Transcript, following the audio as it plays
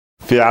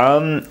في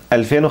عام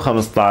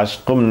 2015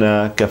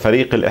 قمنا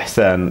كفريق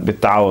الإحسان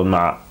بالتعاون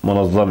مع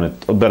منظمة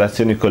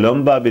أوبراسيون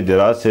كولومبا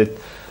بدراسة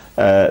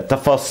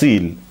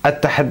تفاصيل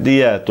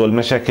التحديات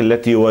والمشاكل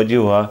التي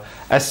يواجهها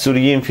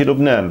السوريين في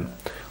لبنان.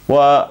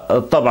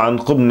 وطبعا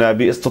قمنا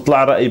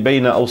باستطلاع رأي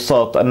بين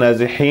أوساط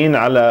النازحين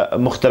على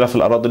مختلف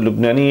الأراضي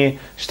اللبنانية.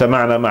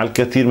 اجتمعنا مع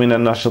الكثير من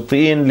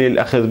الناشطين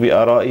للأخذ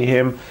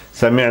بآرائهم،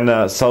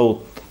 سمعنا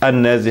صوت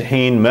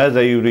النازحين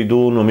ماذا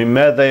يريدون ومن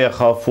ماذا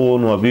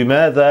يخافون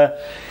وبماذا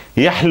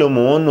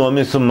يحلمون،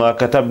 ومن ثم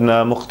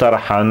كتبنا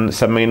مقترحا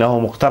سميناه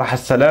مقترح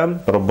السلام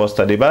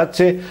Proposta di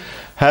Pace.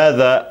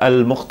 هذا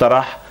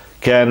المقترح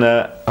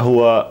كان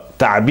هو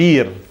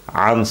تعبير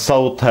عن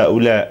صوت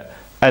هؤلاء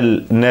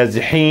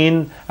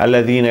النازحين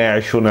الذين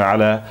يعيشون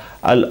على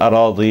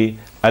الأراضي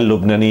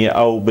اللبنانية،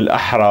 أو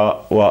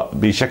بالأحرى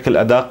وبشكل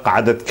أدق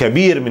عدد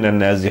كبير من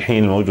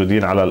النازحين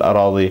الموجودين على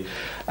الأراضي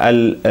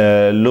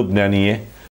اللبنانية.